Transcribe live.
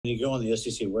When you go on the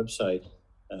SEC website,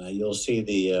 you'll see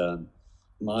the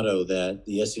motto that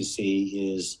the SEC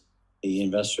is the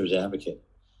investor's advocate.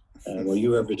 Well,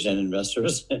 you represent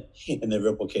investors in the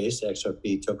Ripple case,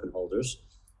 XRP token holders.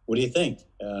 What do you think?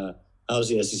 How's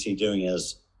the SEC doing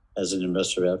as an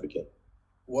investor advocate?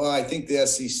 Well, I think the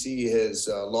SEC has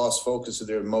lost focus of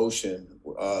their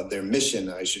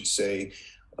mission, I should say.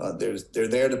 They're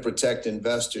there to protect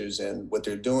investors, and what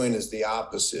they're doing is the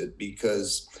opposite,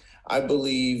 because I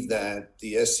believe that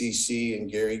the SEC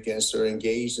and Gary Gensler are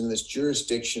engaged in this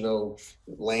jurisdictional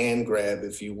land grab,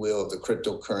 if you will, of the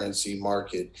cryptocurrency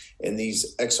market. And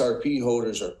these XRP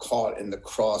holders are caught in the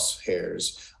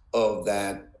crosshairs of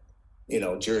that,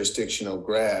 jurisdictional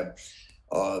grab.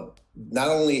 Not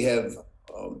only have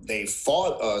they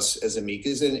fought us as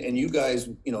amicus, and you guys,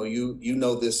 you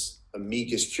know this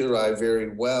amicus curiae very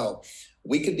well.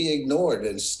 We could be ignored.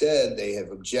 Instead, they have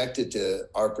objected to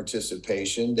our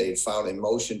participation. They filed a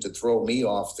motion to throw me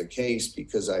off the case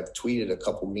because I've tweeted a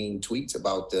couple mean tweets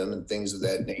about them and things of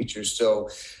that nature. So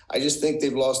I just think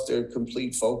they've lost their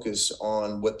complete focus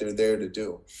on what they're there to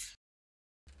do.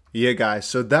 Yeah, guys,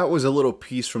 so that was a little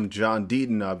piece from John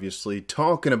Deaton, obviously,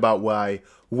 talking about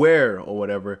where, or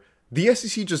whatever, the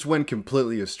SEC just went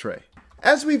completely astray.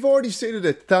 As we've already stated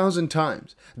 1,000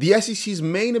 times, the SEC's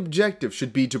main objective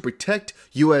should be to protect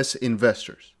U.S.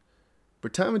 investors.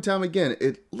 But time and time again,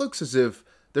 it looks as if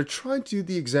they're trying to do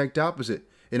the exact opposite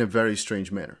in a very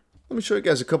strange manner. Let me show you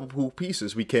guys a couple cool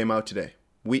pieces we came out today.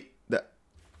 That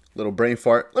little brain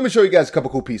fart. Let me show you guys a couple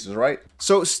cool pieces, right?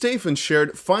 So Stephen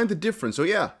shared, find the difference. So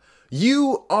yeah,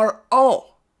 you are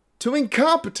all too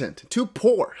incompetent, too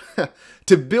poor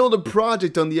to build a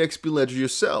project on the XP ledger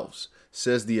yourselves,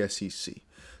 says the SEC.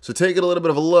 So taking a little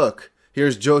bit of a look,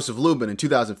 here's Joseph Lubin. In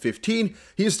 2015,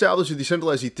 he established a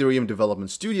decentralized Ethereum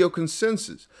development studio,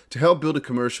 Consensus, to help build a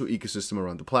commercial ecosystem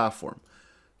around the platform.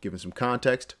 Given some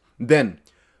context, then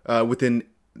within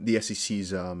the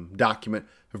SEC's document,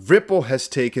 Ripple has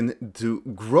taken to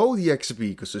grow the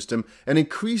XRP ecosystem and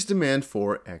increase demand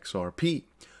for XRP.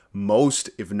 Most,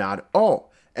 if not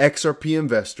all, XRP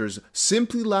investors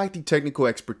simply lack the technical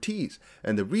expertise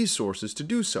and the resources to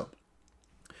do so,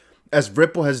 as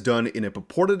Ripple has done in a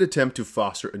purported attempt to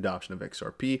foster adoption of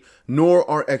XRP, nor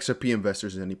are XRP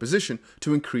investors in any position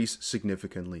to increase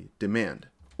significantly demand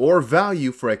or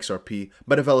value for XRP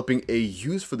by developing a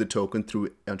use for the token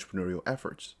through entrepreneurial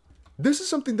efforts. This is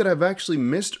something that I've actually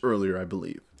missed earlier, I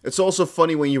believe. It's also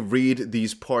funny when you read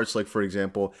these parts, like for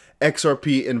example,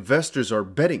 XRP investors are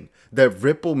betting that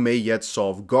Ripple may yet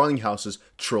solve Garlinghouse's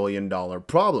trillion-dollar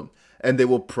problem, and they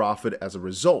will profit as a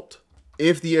result.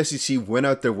 If the SEC went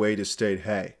out their way to state,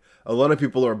 hey, a lot of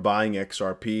people are buying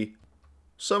XRP,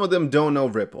 some of them don't know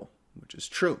Ripple, which is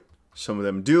true. Some of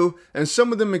them do, and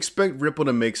some of them expect Ripple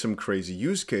to make some crazy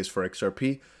use case for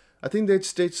XRP. I think they'd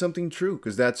state something true,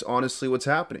 because that's honestly what's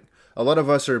happening. A lot of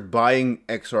us are buying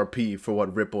XRP for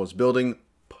what Ripple is building,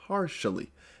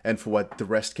 partially, and for what the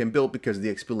rest can build, because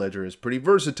the XP ledger is pretty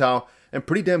versatile and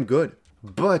pretty damn good.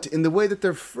 But in the way that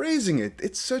they're phrasing it,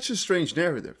 it's such a strange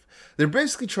narrative. They're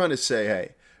basically trying to say,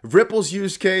 hey, Ripple's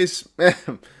use case,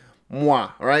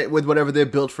 moi, right? With whatever they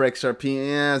built for XRP,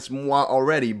 yeah, it's moi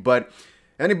already. But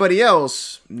anybody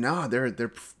else, no,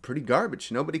 they're pretty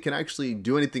garbage. Nobody can actually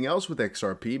do anything else with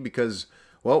XRP because,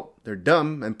 well, they're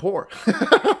dumb and poor.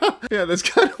 Yeah, that's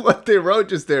kind of what they wrote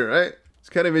just there, right? It's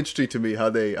kind of interesting to me how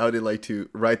they like to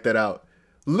write that out.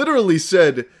 Literally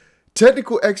said,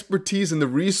 technical expertise and the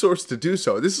resource to do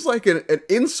so. This is like an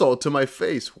insult to my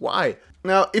face. Why?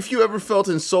 Now, if you ever felt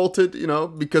insulted,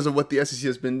 because of what the SEC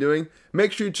has been doing,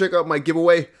 make sure you check out my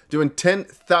giveaway, doing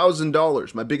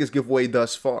 $10,000, my biggest giveaway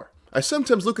thus far. I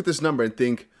sometimes look at this number and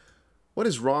think, what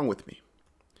is wrong with me?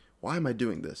 Why am I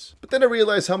doing this? But then I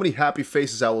realize how many happy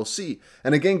faces I will see.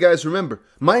 And again, guys, remember,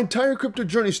 my entire crypto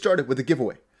journey started with a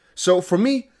giveaway. So for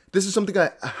me, this is something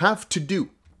I have to do.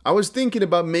 I was thinking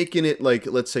about making it like,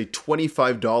 let's say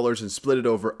 $25 and split it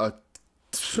over a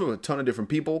ton of different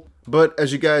people. But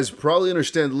as you guys probably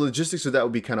understand, the logistics of that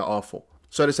would be kind of awful.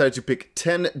 So I decided to pick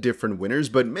 10 different winners,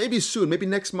 but maybe soon, maybe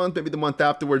next month, maybe the month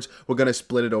afterwards, we're going to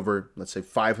split it over, let's say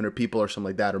 500 people or something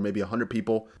like that, or maybe 100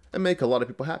 people, and make a lot of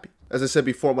people happy. As I said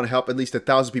before, I want to help at least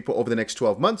 1,000 people over the next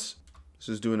 12 months. This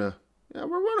is doing we're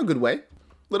on a good way. A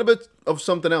little bit of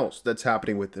something else that's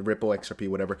happening with the Ripple, XRP,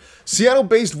 whatever.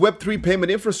 Seattle-based Web3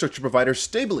 payment infrastructure provider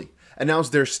Stably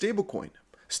announced their stablecoin,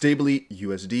 Stably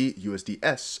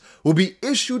USD/USDS, will be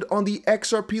issued on the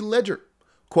XRP ledger.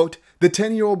 Quote, the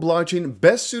 10-year-old blockchain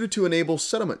best suited to enable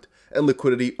settlement and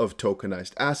liquidity of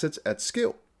tokenized assets at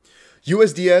scale.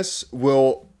 USDS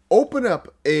will open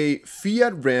up a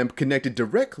fiat ramp connected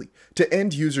directly to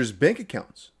end users' bank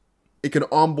accounts. It can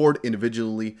onboard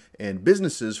individually and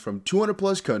businesses from 200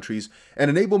 plus countries and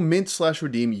enable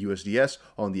mint/redeem USDS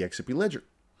on the XRP ledger.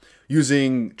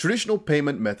 Using traditional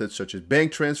payment methods such as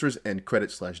bank transfers and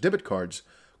credit/debit cards,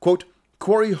 quote,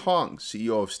 Corey Hong,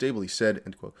 CEO of Stably, said,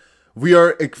 end quote, we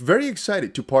are very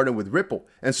excited to partner with Ripple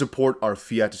and support our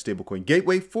fiat to stablecoin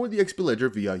gateway for the XRP ledger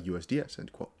via USDS,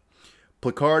 end quote.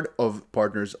 Placard of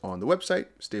partners on the website,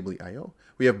 Stably.io.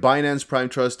 We have Binance, Prime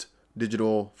Trust,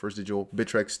 First Digital,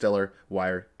 Bittrex, Stellar,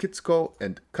 Wire, Kitco,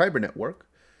 and Kyber Network.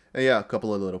 And yeah, a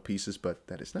couple of little pieces, but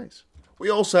that is nice. We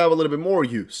also have a little bit more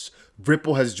use.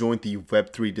 Ripple has joined the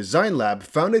Web3 Design Lab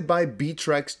founded by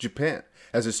Bittrex Japan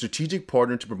as a strategic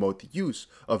partner to promote the use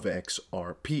of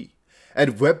XRP.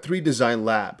 At Web3 Design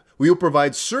Lab, we will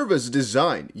provide service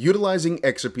design utilizing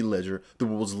XRP Ledger, the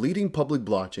world's leading public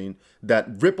blockchain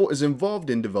that Ripple is involved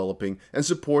in developing, and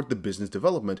support the business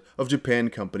development of Japan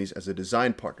companies as a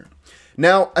design partner.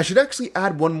 Now, I should actually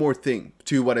add one more thing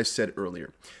to what I said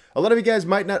earlier. A lot of you guys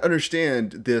might not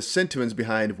understand the sentiments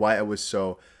behind why I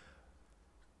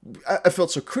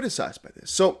felt so criticized by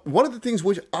this. So one of the things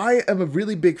which I am a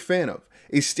really big fan of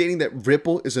is stating that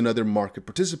Ripple is another market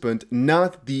participant,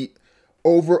 not the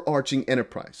overarching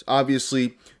enterprise.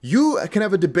 Obviously, you can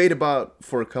have a debate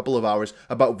for a couple of hours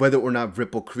about whether or not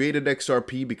Ripple created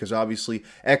XRP, because obviously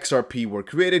XRP were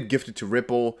created, gifted to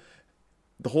Ripple.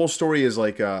 The whole story is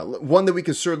like one that we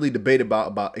can certainly debate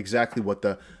about exactly what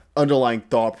the underlying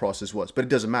thought process was, but it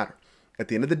doesn't matter. At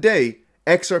the end of the day,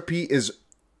 XRP is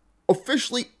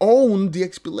officially owned, the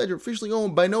XRP ledger officially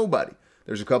owned by nobody.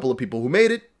 There's a couple of people who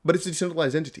made it, but it's a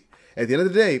decentralized entity. At the end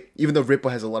of the day, even though Ripple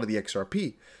has a lot of the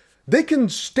XRP, they can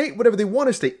state whatever they want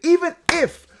to state. Even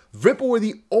if Ripple were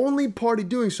the only party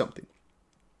doing something,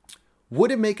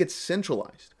 would it make it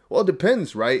centralized? Well, it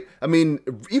depends, right? I mean,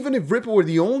 even if Ripple were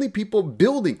the only people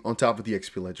building on top of the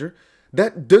XP ledger,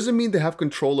 that doesn't mean they have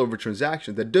control over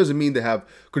transactions. That doesn't mean they have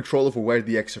control over where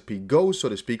the XRP goes, so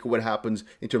to speak, or what happens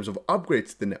in terms of upgrades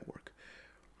to the network.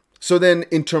 So then,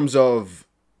 in terms of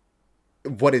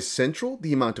what is central,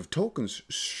 the amount of tokens,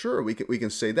 sure, we can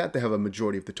say that they have a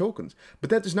majority of the tokens, but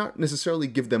that does not necessarily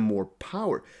give them more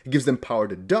power. It gives them power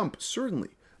to dump, certainly,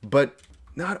 but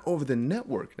not over the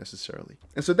network necessarily.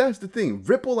 And so that's the thing.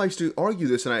 Ripple likes to argue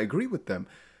this, and I agree with them.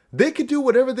 They could do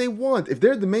whatever they want. If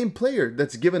they're the main player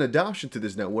that's given adoption to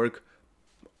this network,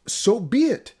 so be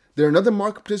it. They're another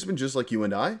market participant just like you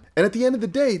and I. And at the end of the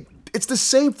day, it's the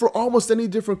same for almost any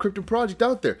different crypto project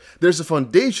out there. There's a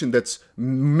foundation that's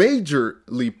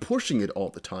majorly pushing it all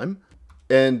the time,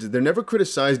 and they're never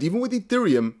criticized. Even with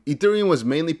Ethereum, Ethereum was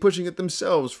mainly pushing it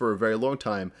themselves for a very long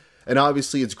time, and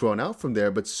obviously it's grown out from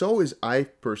there, but so is, I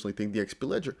personally think, the XP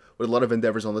Ledger, with a lot of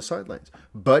endeavors on the sidelines.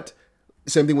 But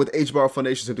same thing with HBAR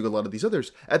Foundation, same thing with a lot of these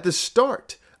others. At the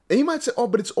start, and you might say, oh,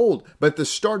 but it's old. But at the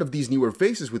start of these newer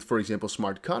phases with, for example,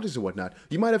 smart contracts and whatnot,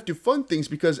 you might have to fund things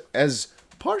because, as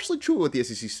partially true what the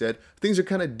SEC said, things are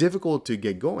kind of difficult to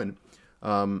get going,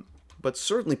 but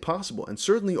certainly possible and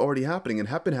certainly already happening and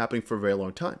have been happening for a very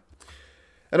long time.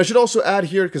 And I should also add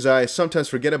here, because I sometimes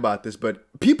forget about this, but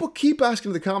people keep asking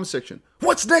in the comment section,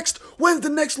 what's next? When's the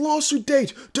next lawsuit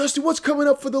date? Dusty, what's coming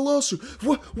up for the lawsuit?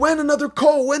 When another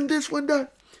call? When this, when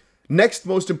that? Next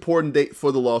most important date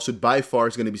for the lawsuit by far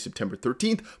is going to be September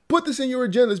 13th. Put this in your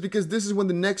agendas because this is when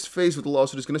the next phase of the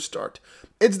lawsuit is going to start.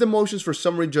 It's the motions for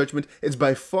summary judgment. It's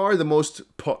by far the most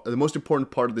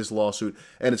important part of this lawsuit,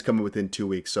 and it's coming within 2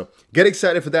 weeks. So get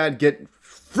excited for that. Get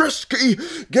frisky.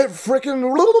 Get freaking...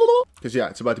 Because yeah,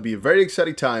 it's about to be a very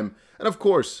exciting time. And of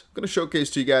course, I'm going to showcase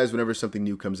to you guys whenever something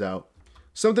new comes out.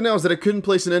 Something else that I couldn't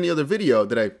place in any other video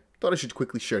that I thought I should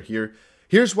quickly share here.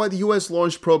 Here's why the US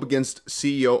launched probe against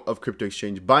CEO of crypto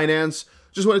exchange Binance.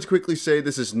 Just wanted to quickly say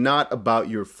this is not about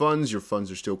your funds. Your funds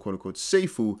are still quote-unquote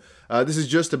safe. This is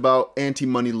just about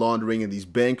anti-money laundering and these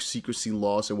bank secrecy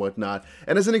laws and whatnot.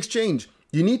 And as an exchange,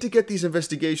 you need to get these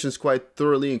investigations quite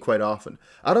thoroughly and quite often.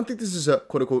 I don't think this is a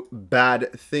quote-unquote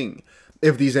bad thing.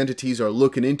 If these entities are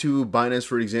looking into Binance,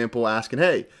 for example, asking,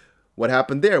 hey, what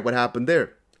happened there? What happened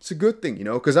there? It's a good thing, you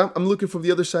know, because I'm looking from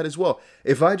the other side as well.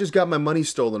 If I just got my money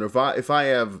stolen, or if I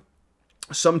have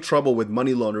some trouble with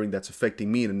money laundering that's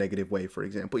affecting me in a negative way, for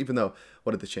example, even though,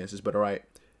 what are the chances, but all right.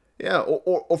 Yeah,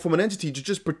 or from an entity to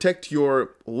just protect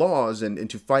your laws and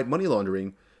to fight money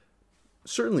laundering,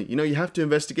 certainly, you know, you have to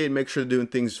investigate and make sure they're doing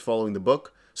things following the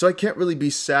book. So I can't really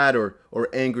be sad or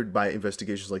angered by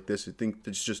investigations like this. I think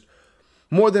it's just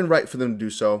more than right for them to do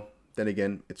so. Then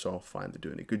again, it's all fine. They're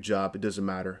doing a good job. It doesn't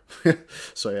matter.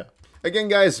 So yeah. Again,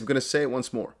 guys, I'm going to say it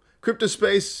once more. Crypto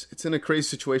space, it's in a crazy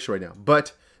situation right now.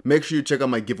 But make sure you check out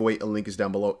my giveaway. A link is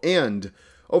down below. And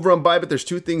Over on Bybit, there's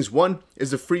two things. One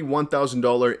is the free $1,000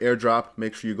 airdrop.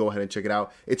 Make sure you go ahead and check it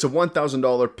out. It's a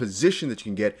 $1,000 position that you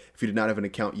can get if you did not have an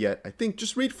account yet. I think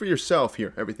just read for yourself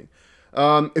here, everything.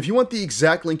 If you want the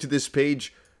exact link to this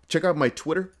page, check out my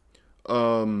Twitter.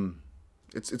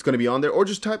 It's going to be on there, or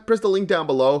just press the link down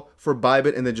below for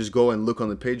Bybit and then just go and look on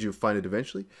the page. You'll find it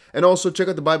eventually. And also check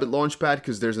out the Bybit Launchpad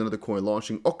because there's another coin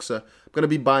launching, OXA. I'm going to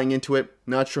be buying into it.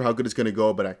 Not sure how good it's going to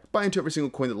go, but I buy into every single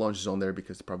coin that launches on there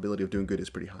because the probability of doing good is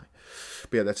pretty high.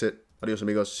 But yeah, that's it. Adios,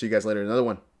 amigos. See you guys later in another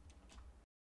one.